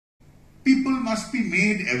people must be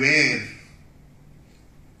made aware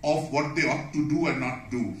of what they ought to do and not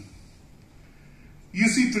do. You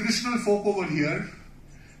see, traditional folk over here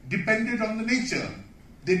depended on the nature.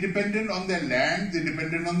 They depended on their land, they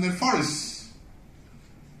depended on their forests.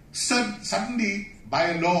 Suddenly,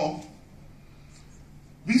 by a law,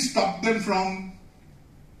 we stopped them from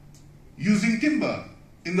using timber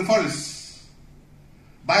in the forests.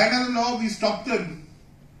 By another law, we stopped them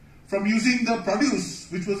from using the produce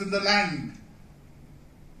which was in the land.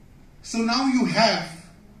 So now you have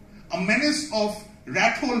a menace of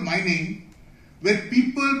rat hole mining, where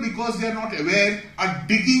people, because they are not aware, are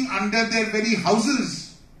digging under their very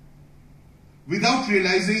houses without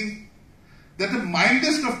realizing that the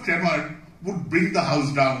mildest of tremor would bring the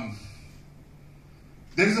house down.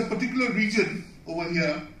 There is a particular region over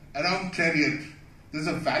here around Clariot. There's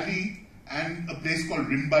a valley and a place called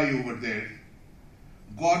Rimbai over there.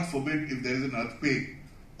 God forbid if there is an earthquake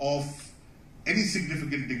of any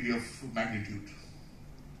significant degree of magnitude.